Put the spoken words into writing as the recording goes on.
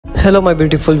Hello my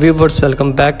beautiful viewers,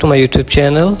 welcome back to my YouTube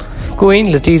channel. Queen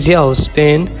Latizia of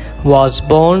Spain was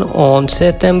born on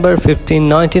September 15,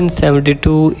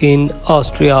 1972 in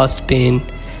Austria, Spain.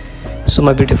 So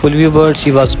my beautiful viewers,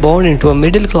 she was born into a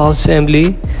middle class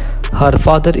family. Her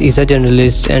father is a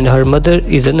journalist and her mother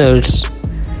is a nurse.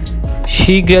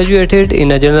 She graduated in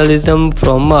journalism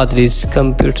from Madrid's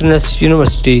Complutense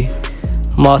University,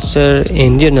 Master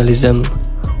in Journalism.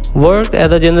 Worked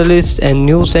as a journalist and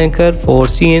news anchor for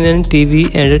CNN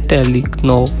TV and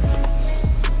Telecom.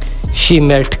 She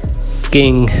met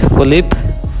King Philip,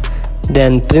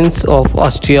 then Prince of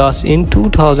Austria, in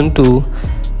 2002,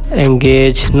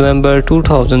 engaged November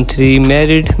 2003,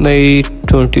 married May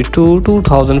 22,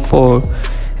 2004,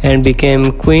 and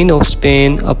became Queen of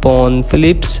Spain upon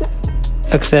Philip's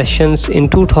accession in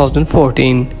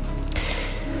 2014.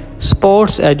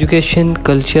 Sports, education,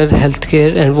 culture,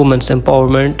 healthcare, and women's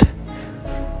empowerment.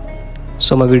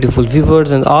 So my beautiful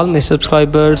viewers and all my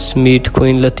subscribers, meet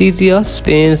Queen Latizia,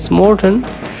 Spain's modern,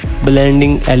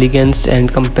 blending elegance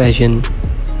and compassion.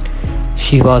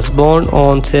 She was born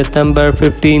on September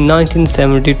 15,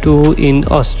 1972 in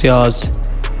Austria.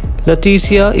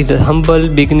 Latizia is a humble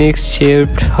beginning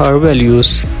shaped her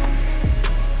values.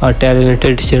 A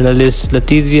talented journalist,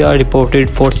 Latizia reported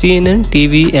for CNN,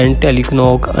 TV and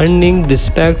Telecom, earning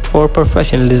respect for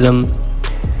professionalism.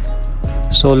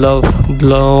 So love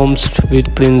bloomed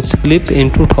with Prince Philip in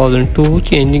 2002,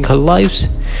 changing her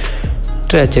life's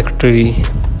trajectory.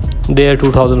 Their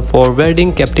 2004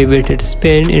 wedding captivated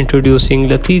Spain, introducing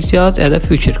Latizia as a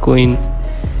future queen.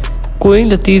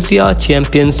 Queen Latizia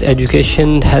champions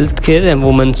education, healthcare and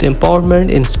women's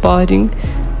empowerment, inspiring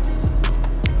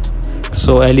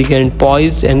so elegant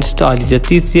poise and style.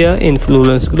 Latizia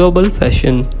influence global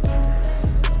fashion.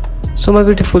 So my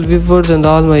beautiful viewers and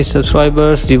all my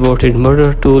subscribers, devoted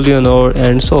mother to Leonor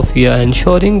and Sophia,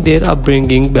 ensuring their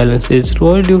upbringing balances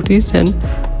royal duties and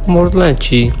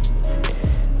morality.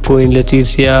 Queen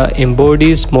Latizia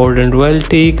embodies modern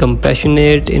royalty,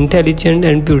 compassionate, intelligent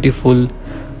and beautiful.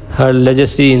 Her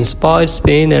legacy inspired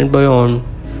Spain and beyond.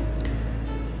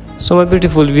 So my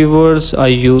beautiful viewers, I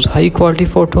use high quality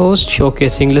photos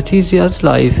showcasing Latizia's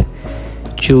life.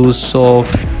 Choose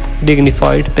soft,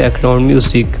 dignified background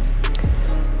music.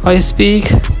 I speak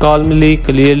calmly,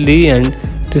 clearly and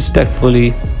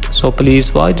respectfully. So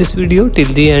please watch this video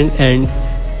till the end and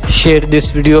share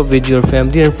this video with your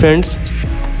family and friends.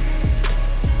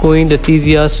 Queen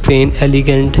Latizia, Spain,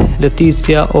 elegant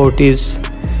Latizia Ortiz.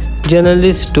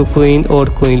 Journalist to Queen or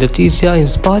Queen Latizia,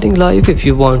 inspiring life. If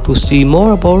you want to see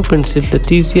more about Princess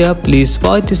Latizia, please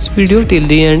watch this video till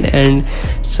the end and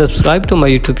subscribe to my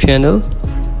YouTube channel.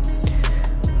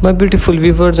 My beautiful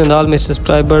viewers and all my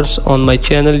subscribers on my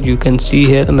channel, you can see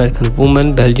here American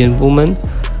woman, Belgian woman,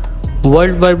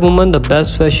 worldwide woman, the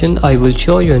best fashion I will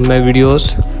show you in my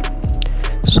videos.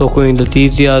 So Queen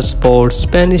Latizia supports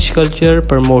Spanish culture,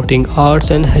 promoting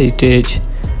arts and heritage.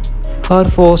 Her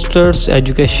fosters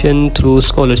education through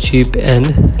scholarship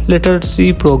and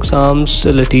literacy programs.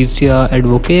 Latizia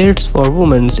advocates for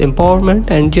women's empowerment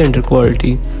and gender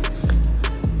equality.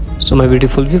 So my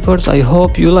beautiful viewers, I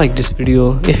hope you like this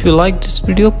video. If you like this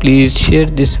video, please share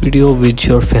this video with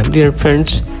your family and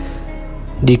friends.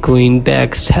 The Queen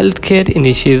backs healthcare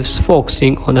initiatives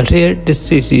focusing on rare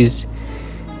diseases.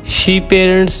 She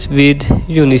parents with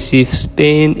UNICEF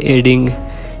Spain, aiding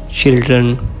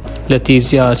children.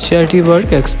 Latizia's charity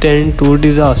work extends to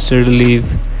disaster relief.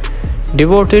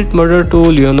 Devoted mother to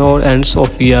Leonor and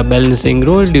Sophia, balancing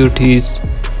royal duties.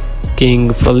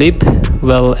 King Philip,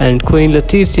 well, and Queen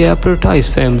Latizia prioritize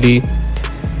family.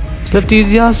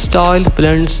 Latizia's style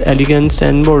blends elegance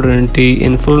and modernity.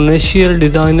 Influential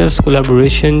designers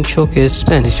collaboration showcase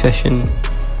Spanish fashion.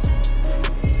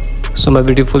 So my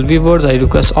beautiful viewers, I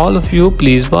request all of you,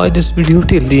 please watch this video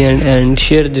till the end and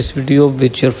share this video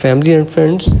with your family and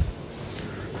friends.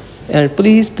 And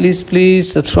please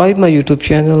subscribe my YouTube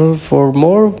channel for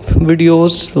more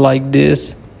videos like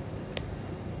this.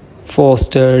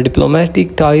 Foster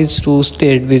diplomatic ties through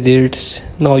state visits.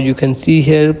 Now you can see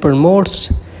here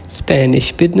promotes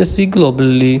Spanish business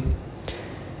globally.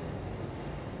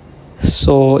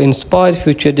 So inspire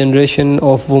future generation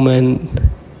of women.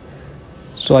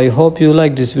 So I hope you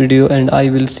like this video and I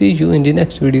will see you in the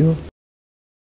next video.